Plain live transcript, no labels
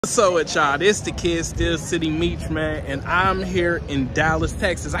So with y'all, this the kid Still City Meech, man, and I'm here in Dallas,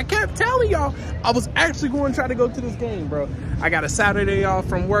 Texas. I kept telling y'all I was actually going to try to go to this game, bro. I got a Saturday off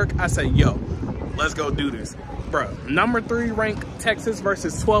from work. I said, yo, let's go do this, bro. Number 3 ranked Texas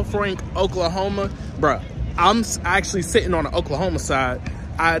versus 12th ranked Oklahoma, bro. I'm actually sitting on the Oklahoma side.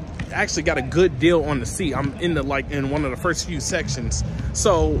 I actually got a good deal on the seat. I'm in the in one of the first few sections,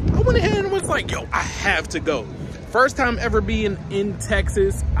 so I went ahead and was like, yo, I have to go. First time ever being in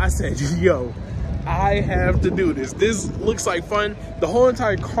Texas, I said, yo, I have to do this. This looks like fun. The whole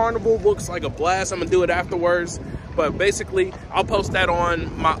entire carnival looks like a blast. I'm gonna do it afterwards. But basically, I'll post that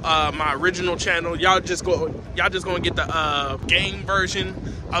on my my original channel. Y'all just gonna get the game version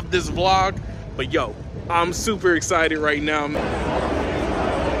of this vlog. But yo, I'm super excited right now, man.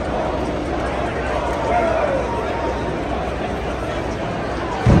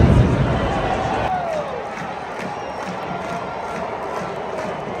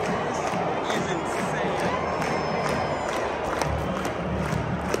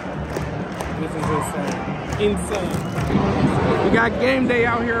 This is insane. We got game day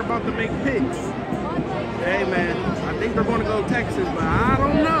out here about to make picks. Hey man, I think they're gonna go Texas, but I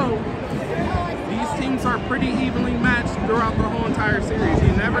don't know. These teams are pretty evenly matched throughout the whole entire series.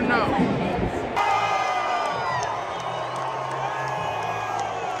 You never know.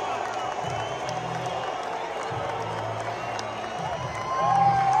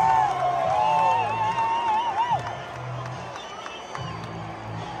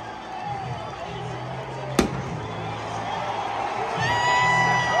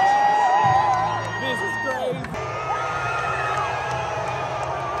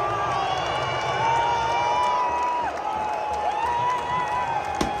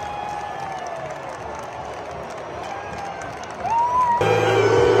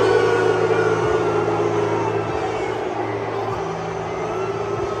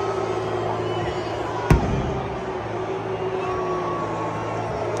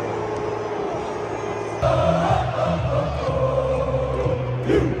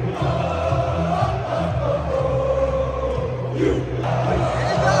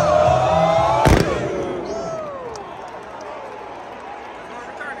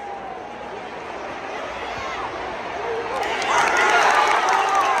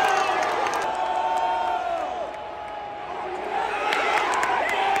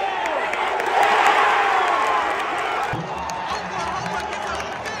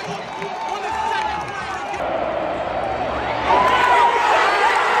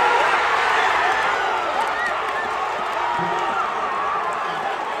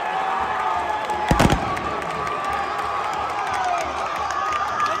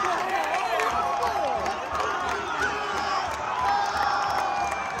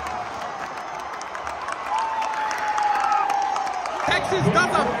 Texas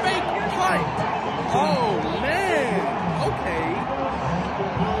does a fake punt. Oh man, okay.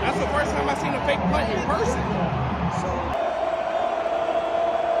 That's the first time I've seen a fake punt in person.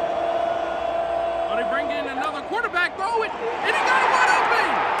 Oh, they bring in another quarterback, throw it, and he got it wide open.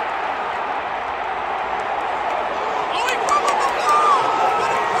 Oh, he fumbled the ball.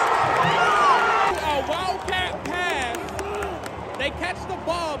 A wildcat pass. They catch the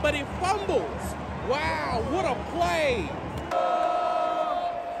ball, but he fumbles. Wow, what a play.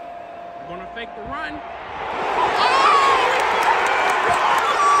 Gonna fake the run. Oh!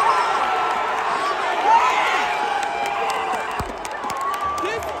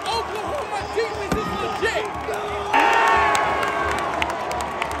 This Oklahoma defense is legit.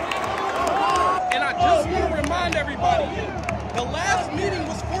 And I just want to remind everybody, the last meeting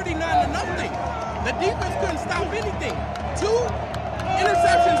was 49-0. The defense couldn't stop anything. 2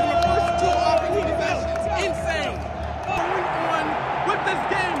 interceptions in the first 2 offensive possessions. Insane. With this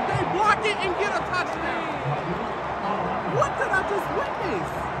game, they block it and get a touchdown. What did I just witness?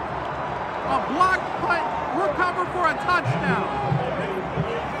 A block punt recover for a touchdown.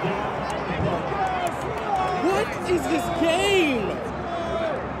 What is this game?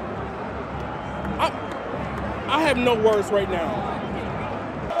 I have no words right now.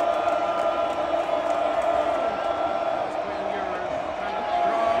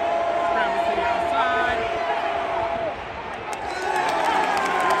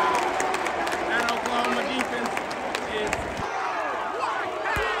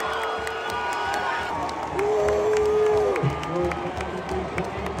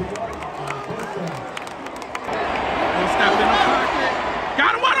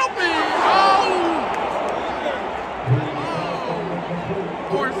 Got him wide open! Oh!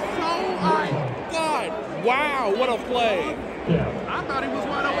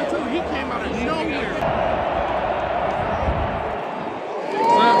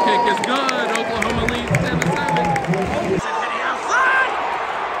 is good. Oklahoma leads 7-7. Outside.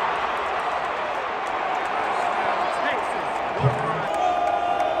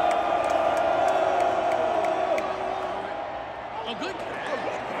 A good catch.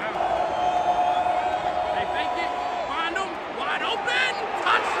 Wow. They fake it. Find them. Wide open.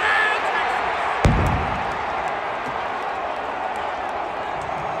 Touchdown, Texas.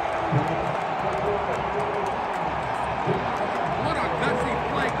 What a gutsy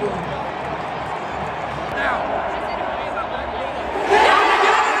play. Now.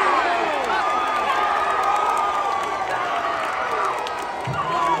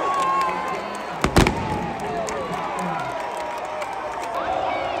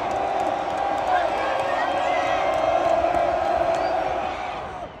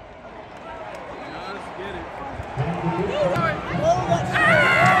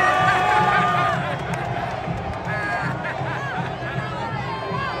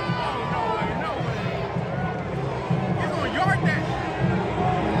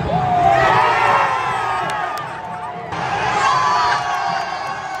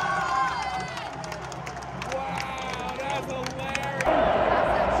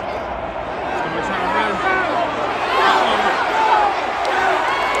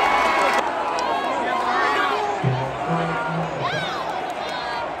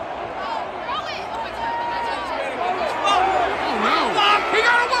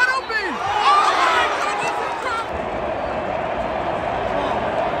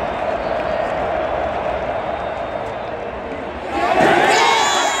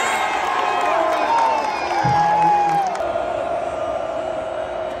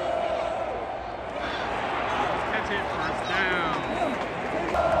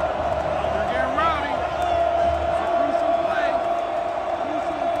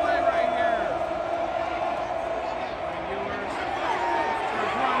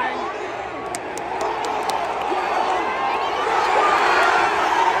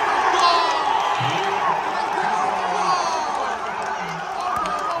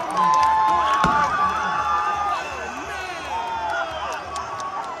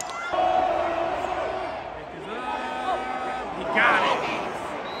 Got it.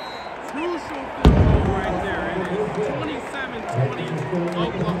 Crucial field goal right there. It is 27-20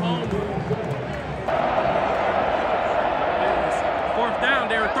 Oklahoma. Fourth down.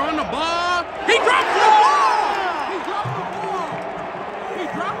 They were throwing the ball. He drops the ball. He drops the ball. He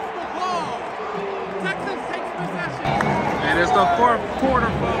drops the ball. Texas takes possession. And it's the fourth quarter,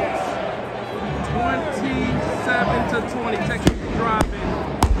 folks. 27-20. Texas is driving.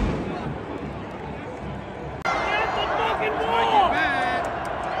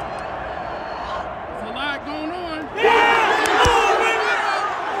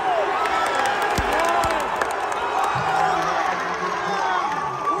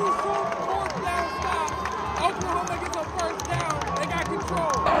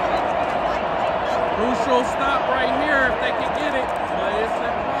 Crucial stop right here if they can get it, but it's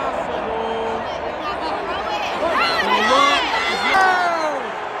impossible. Look.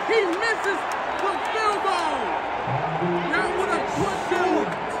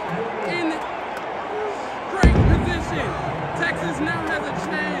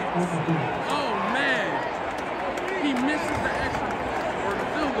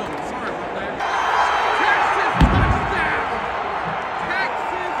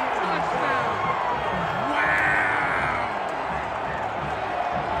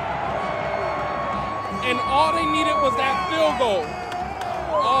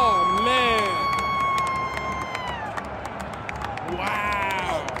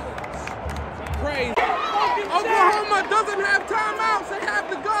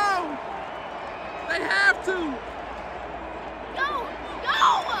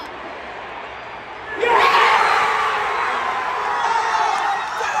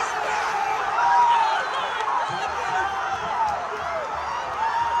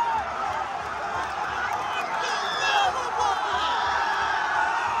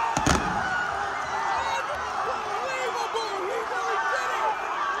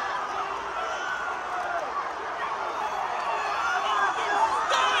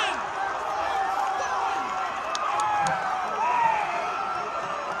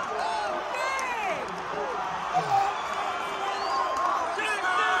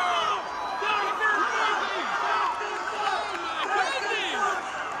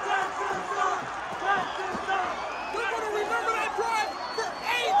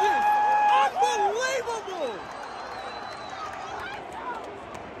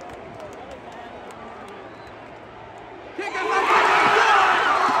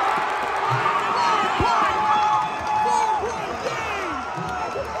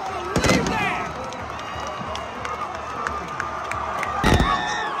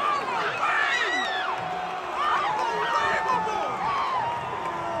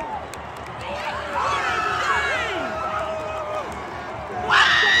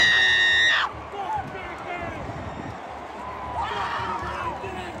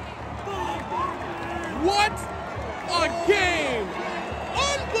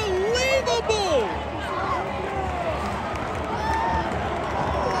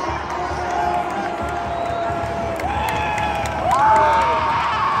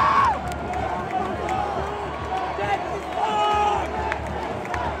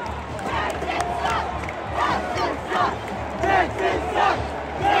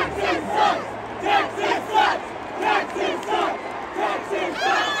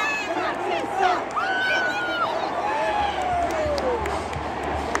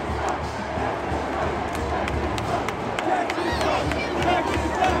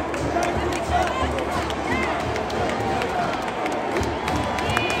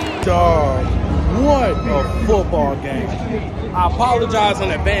 a football game. I apologize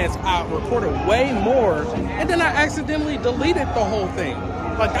in advance. I recorded way more, and then I accidentally deleted the whole thing.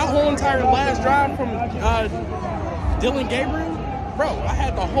 Like that whole entire last drive from Dylan Gabriel, bro, I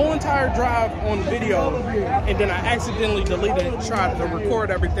had the whole entire drive on video, and then I accidentally deleted it, tried to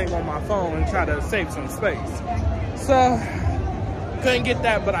record everything on my phone and try to save some space. So, couldn't get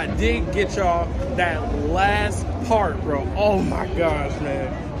that, but I did get y'all that last part, bro. Oh my gosh,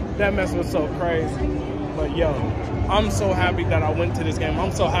 man. That mess was so crazy. But yo, I'm so happy that I went to this game.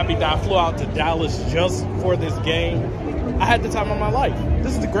 I'm so happy that I flew out to Dallas just for this game. I had the time of my life.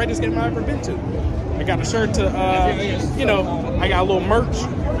 This is the greatest game I've ever been to. I got a shirt to, you know, I got a little merch.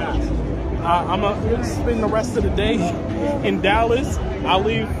 I'm gonna spend the rest of the day in Dallas. I'll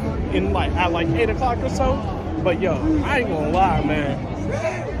leave in at 8 o'clock or so. But yo, I ain't gonna lie,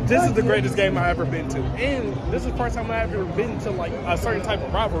 man. This is the greatest game I've ever been to. And this is the first time I've ever been to like a certain type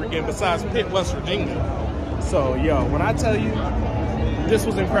of rivalry game besides Pitt, West Virginia. So yo, when I tell you this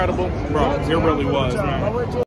was incredible, bro, it really was, man.